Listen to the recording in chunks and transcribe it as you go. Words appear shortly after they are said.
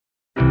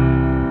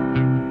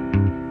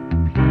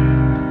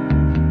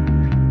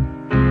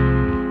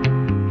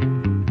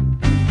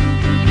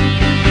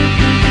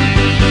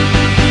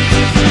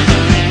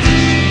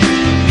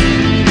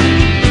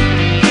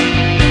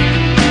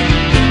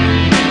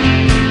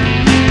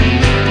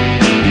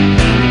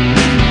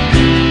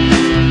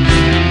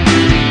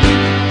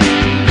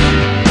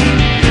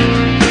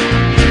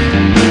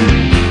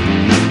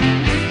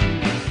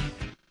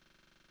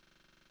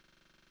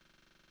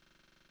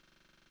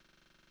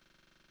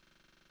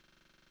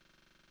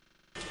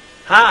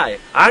Hi,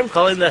 I'm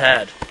Colin The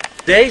Head.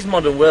 Today's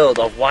modern world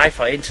of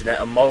Wi-Fi,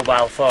 internet and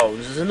mobile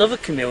phones is another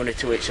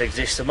community which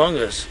exists among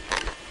us.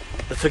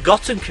 The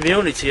forgotten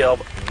community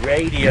of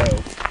radio.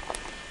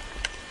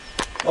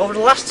 Over the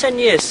last 10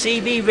 years,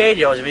 CB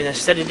radio has been in a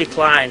steady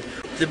decline,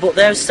 but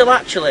there is still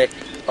actually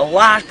a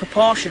large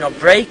proportion of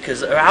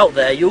breakers that are out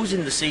there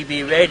using the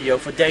CB radio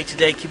for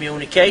day-to-day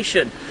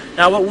communication.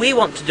 Now what we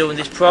want to do in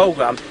this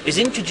programme is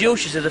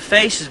introduce you to the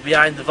faces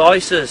behind the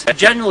voices, a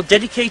general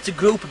dedicated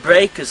group of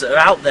breakers that are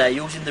out there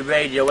using the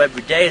radio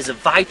every day as a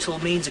vital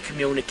means of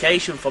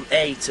communication from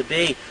A to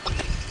B.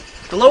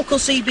 The local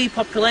CB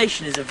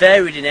population is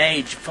varied in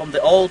age, from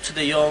the old to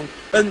the young,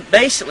 and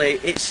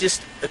basically it's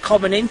just a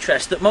common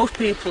interest that most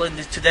people in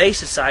today's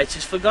society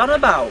has forgotten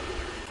about.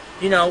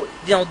 You know,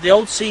 the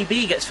old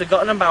CB gets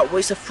forgotten about, but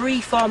it's a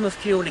free form of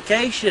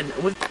communication.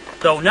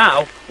 So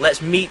now,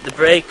 let's meet the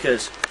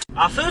breakers.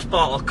 Our first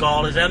port of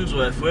call is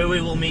Emsworth, where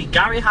we will meet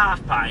Gary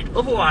Halfpint,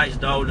 otherwise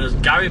known as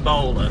Gary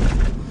Bowler.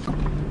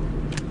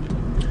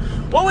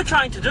 What we're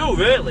trying to do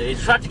really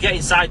is try to get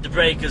inside the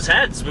breakers'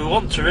 heads. We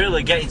want to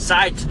really get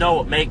inside to know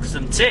what makes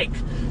them tick.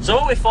 So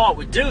what we thought,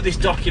 we'd do this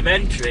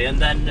documentary and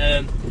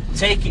then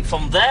take it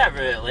from there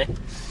really.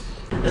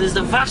 And there's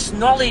the vast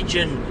knowledge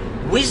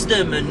and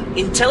wisdom and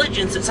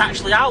intelligence that's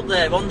actually out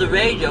there on the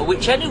radio,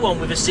 which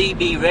anyone with a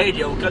CB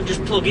radio can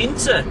just plug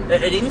into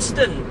at an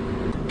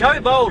instant. Gary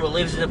Bowler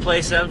lives in a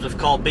place in Emsworth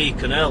called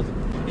Beacon Hill.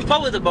 He's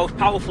probably the most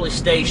powerful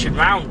station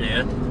round here,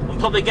 and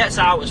probably gets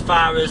out as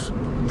far as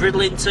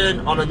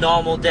Bridlington on a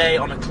normal day,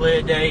 on a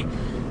clear day.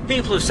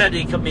 People have said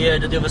he can be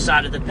heard at the other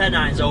side of the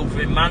Pennines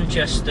over in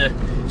Manchester.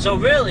 So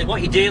really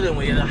what you're dealing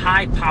with is a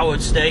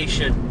high-powered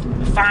station.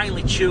 A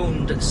finely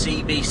tuned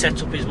CB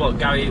setup is what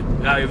Gary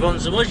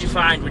runs, and as you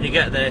find when you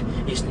get there,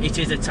 it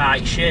is a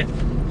tight ship.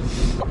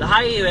 The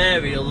higher your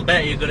aerial, the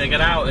better you're going to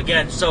get out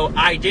again. So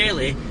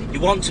ideally, you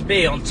want to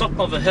be on top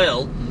of a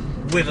hill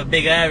with a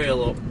big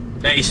aerial up,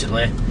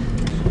 basically.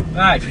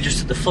 Right, we're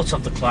just at the foot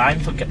of the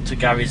climb to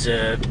Gary's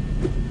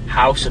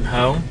house and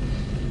home.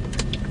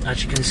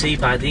 As you can see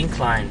by the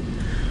incline.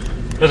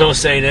 As I was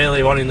saying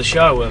earlier on in the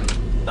show,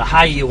 the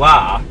higher you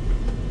are,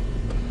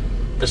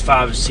 as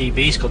far as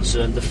CB is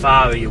concerned, the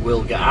farther you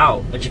will get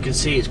out. As you can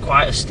see, it's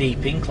quite a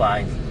steep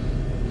incline.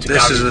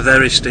 This is a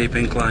very steep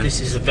incline. This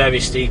is a very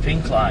steep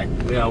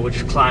incline. We're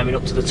just climbing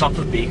up to the top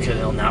of Beacon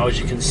Hill now, as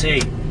you can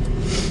see.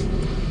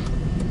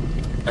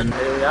 And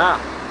here we are,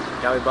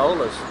 Gary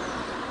Bowler's,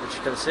 which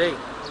you can see.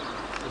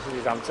 This is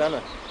his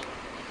antenna.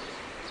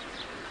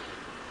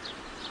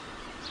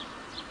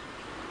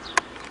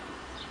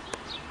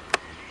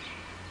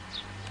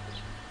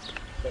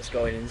 Let's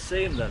go in and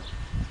see him then.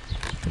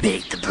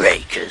 Meet the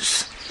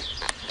breakers.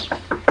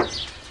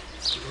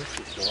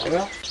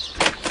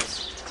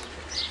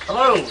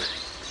 Hello.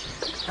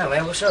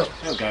 Hello, what's up?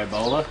 Hello, Gary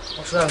Bowler.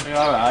 What's up? You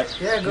alright?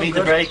 Yeah, good. Meet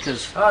the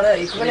breakers. Oh, there,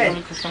 you coming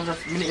in? Can you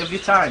have a minute of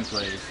your time,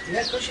 please?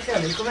 Yeah, of course you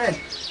can. You come in.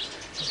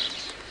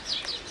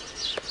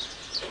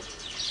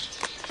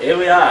 Here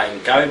we are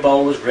in Gary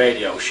Bowler's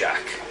Radio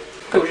Shack.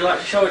 Would you like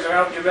to show us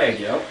around your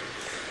radio?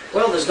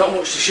 Well, there's not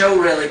much to show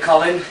really,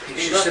 Colin.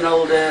 It's just an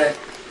old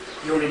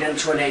Uniden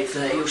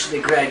 2830. It used to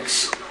be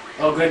Greg's.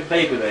 Oh, Greg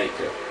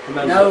Babymaker.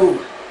 Remember?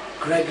 No,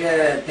 Greg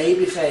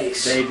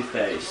Babyface.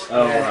 Babyface.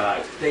 Oh, yeah,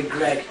 right. Big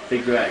Greg.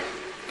 Big Greg.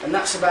 And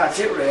that's about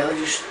it really,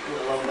 just a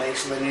little old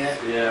bass linear.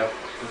 Yeah.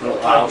 Little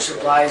power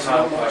supplies,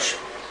 not much.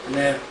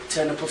 And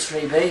Turner plus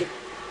 3B.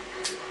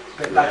 A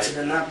bit better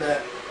than that,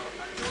 but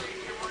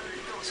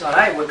it's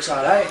alright, works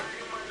alright.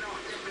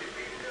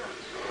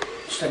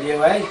 Steady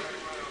away.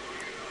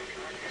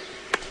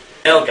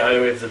 I'll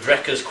go with the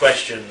Breakers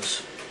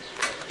questions.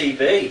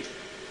 CB.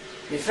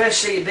 My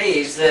first CB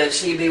is the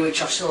CB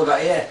which I've still got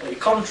here. Your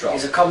Comtron?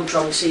 It's a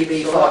Comtron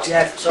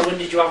CB40F. So when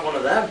did you have one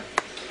of them?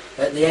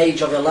 At the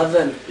age of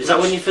 11. Is that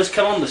when you first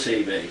came on the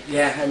CB?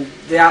 Yeah, and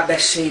they are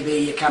best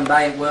CB you can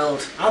buy in the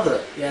world. Are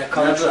they? Yeah,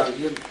 Comtron.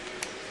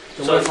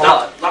 So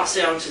that's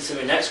the answer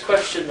to my next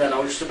question then. I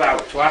was just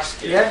about to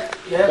ask you. Yeah,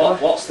 yeah.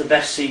 What's the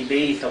best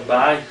CB you can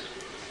buy?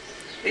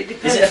 It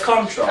depends. Is it a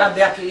Comtron? I'd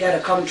be happy, yeah,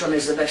 the Comtron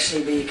is the best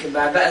CB you can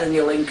buy. Better than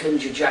your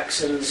Lincolns, your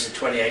Jacksons. The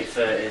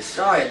 2830s.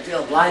 Oh, yeah,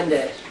 they'll blind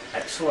it.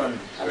 Excellent.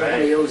 I don't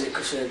want to use it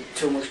because of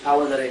too much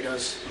power that it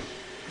does.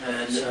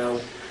 And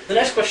so, the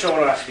next question I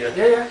want to ask you.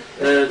 Yeah.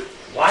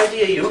 Why do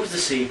you use the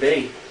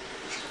CB?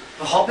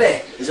 A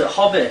hobby. Is it a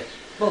hobby?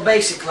 Well,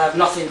 basically I have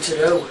nothing to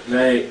do.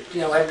 Right.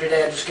 You know, every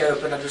day I just get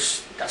up and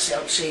that's it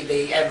on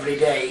CB every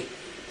day.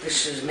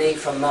 This is me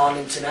from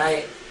morning to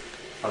night.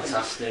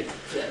 Fantastic.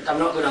 I'm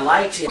not going to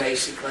lie to you,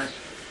 basically.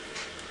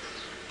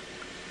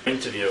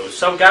 Interviews.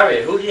 So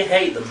Gary, who do you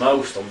hate the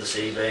most on the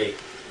CB?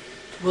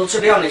 Well,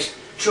 to be honest,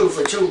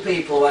 truthfully, two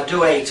people I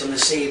do hate on the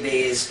CB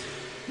is,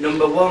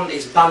 number one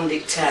is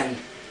Bandit 10.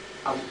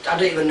 I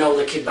don't even know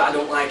the kid, but I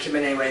don't like him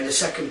anyway. And the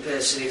second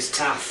person is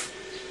Taff.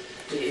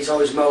 He's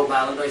always mobile,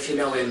 I don't know if you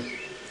know him.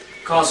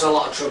 Causes a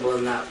lot of trouble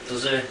in that.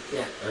 Does he?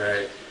 Yeah.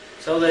 Right.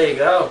 So there you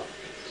go.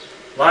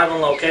 Live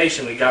on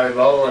location with Gary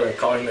Bowler and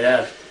Colin The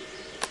Head.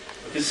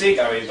 You can see,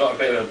 Gary, you've got a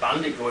bit of a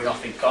bandit going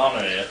off in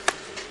corner here.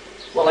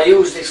 Well, I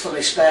use this for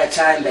my spare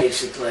time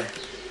basically.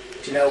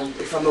 You know,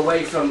 if I'm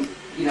away from,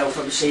 you know,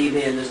 from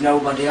CB and there's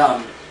nobody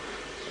on,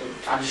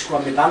 I just go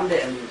on my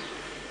bandit and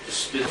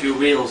just a few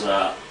wheels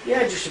out.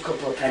 Yeah, just a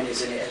couple of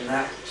pennies in it and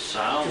that.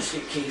 Sound. Just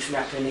it keeps me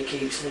happy and it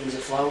keeps things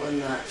afloat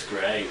and that. It's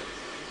great.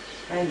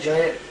 I enjoy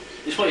it.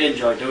 It's what you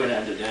enjoy doing at the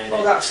end of the day.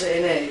 Well, that's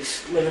it, innit?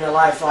 It's living a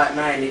life like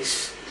mine.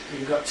 It's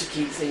you've got to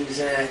keep things.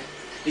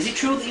 Is it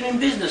true that you're in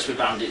business with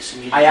bandits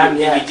and I am,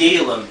 yeah. You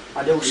deal them?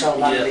 I do sell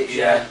bandits,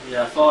 yeah.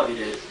 Yeah, I thought you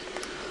did.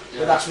 Yeah.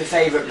 But that's my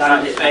favourite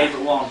bandit. Is that your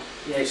favourite one?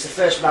 Yeah, it's the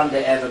first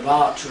bandit I ever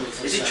bought,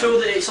 truthfully. Is it true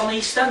that it's on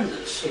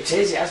EastEnders? It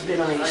is, it has been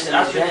on EastEnders. It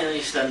has been on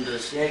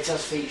EastEnders. Yeah, it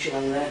has featured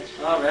on there.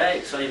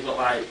 Alright, so you've got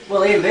like...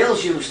 Well, Ian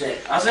Bale's used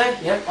it. Has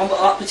he? Yeah. On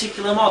that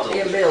particular model?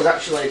 Ian Bale's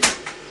actually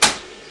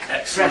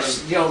excellent.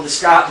 pressed, you know, the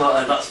start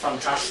button. That's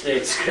fantastic.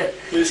 It's great.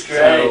 It's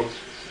great. So,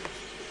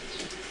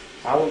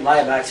 I wouldn't lie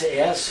about it,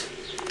 yes.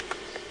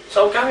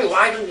 So Gary,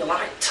 why don't you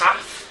like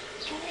Taff?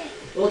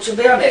 Well, to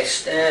be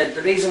honest,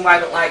 the reason why I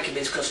don't like him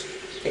is because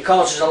he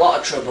causes a lot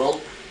of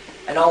trouble,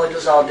 and all he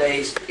does all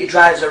day is he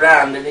drives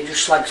around and he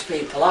just slags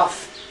people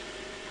off.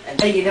 And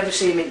hey, you never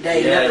see him in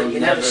day, Yeah, you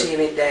never see him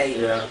in day.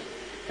 Yeah.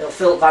 He'll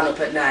fill van up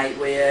at night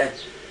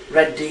with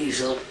red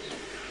diesel,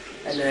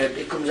 and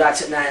he comes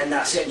out at night and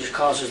that's it, and just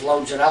causes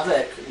loads of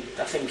havoc.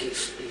 I think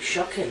it's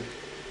shocking.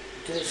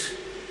 It is.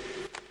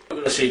 We're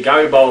going to see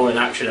Gary Bowl in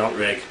action on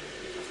rig.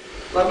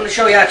 Well, I'm going to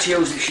show you how to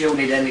use this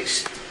unit, and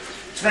it's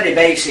very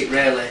basic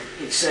really.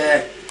 It's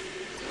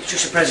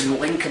just a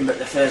President Lincoln, but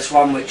the first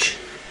one, which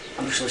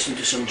I'm just listening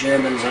to some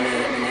Germans on here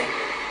at the minute.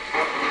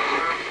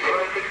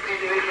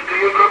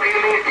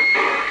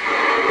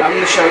 I'm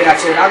going to show you how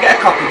to. I'll get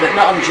a copy, but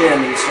not on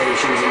German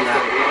stations and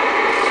that.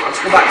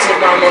 Let's go back to the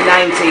normal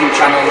 19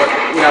 channel that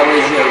we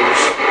always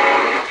use.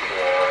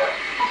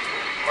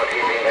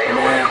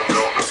 And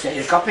let's get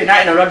you a copy.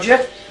 19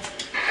 Roger.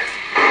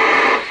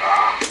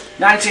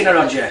 19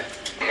 Roger.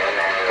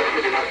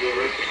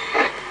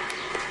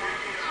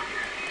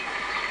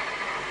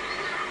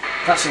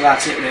 That's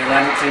about it really,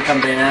 I don't think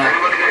I'm being out.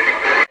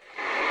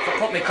 If I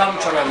put my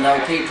control on though,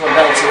 people will be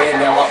able to hear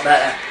me a lot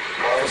better,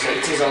 because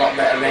it is a lot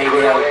better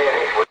radio.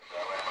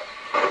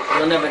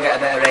 You'll never get a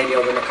better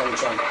radio than a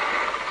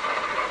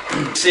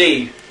Contron.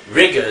 See,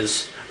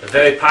 riggers are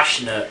very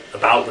passionate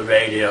about the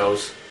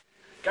radios.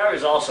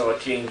 Gary's also a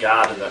keen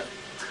gardener,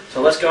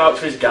 so let's go out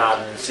to his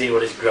garden and see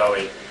what he's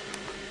growing.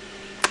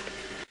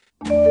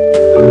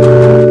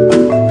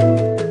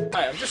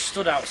 Right, I've just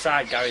stood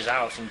outside Gary's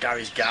house in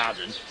Gary's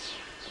garden,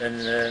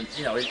 and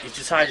you know, he's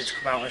decided to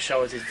come out and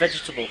show us his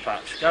vegetable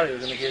patch. Gary, we're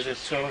going to give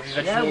us a tour of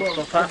your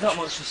vegetable patch. There's not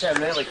much to say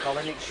really,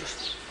 Colin. It's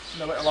just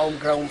a little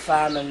homegrown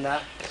farm and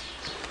that.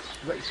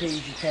 You've got your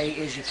peas, your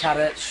potatoes, your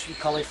carrots, your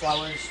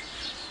cauliflowers,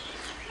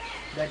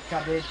 red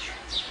cabbage,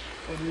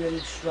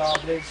 onions,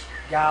 strawberries,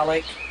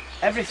 garlic,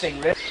 everything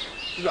really.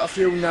 You've got a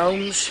few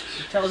gnomes.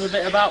 Tell us a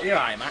bit about your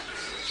IMAX.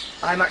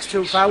 IMAX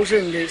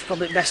 2000, it's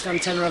probably the best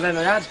antenna I've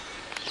ever had.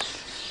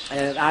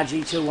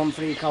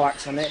 RG213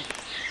 coax on it.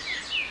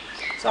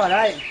 It's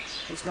alright.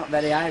 It's not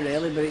very high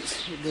really, but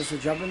it does the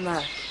job in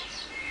that.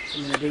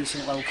 I'm in a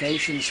decent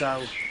location,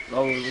 so...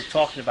 Well, we were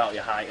talking about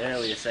your height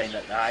earlier, saying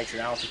that the height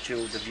and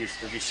altitude of your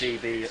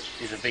CB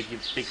is a big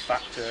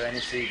factor in any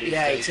CB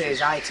Yeah, station. it is.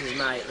 Height is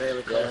might,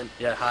 really, Colin.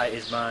 Yeah, height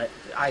is might.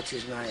 Height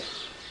is might.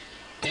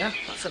 Yeah,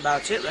 that's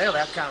about it really.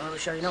 I can't really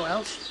show you no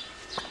else.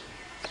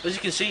 As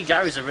you can see,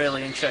 Gary's a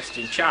really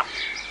interesting chap.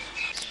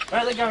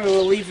 Right then, Gary,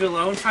 we'll leave you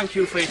alone. Thank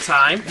you for your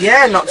time.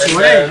 Yeah, not to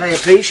worry. I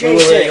appreciate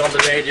we'll it. on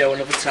the radio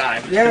another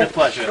time. It's Yeah, been a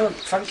pleasure. Good.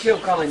 Thank you,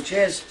 Colin.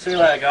 Cheers. See you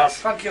later, guys.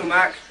 Thank you,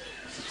 Mark.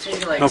 See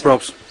you later. No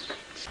probs.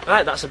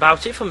 Right, that's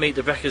about it from Meet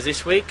the Breakers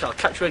this week. I'll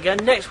catch you again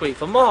next week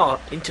for more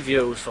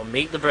interviews from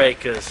Meet the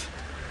Breakers.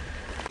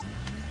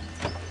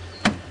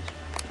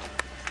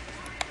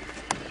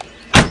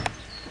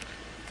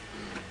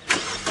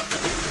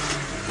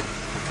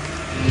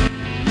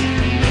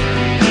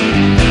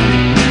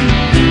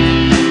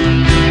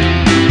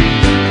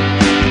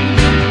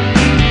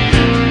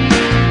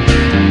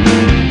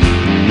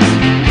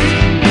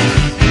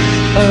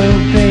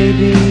 Oh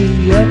baby,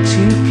 you're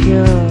too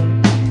pure.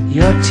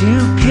 You're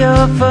too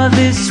pure for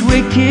this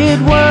wicked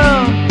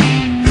world.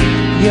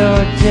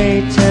 Your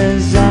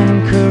data's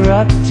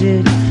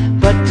uncorrupted,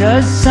 but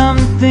does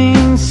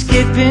something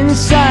skip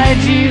inside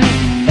you?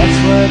 That's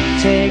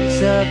what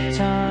takes up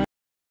time.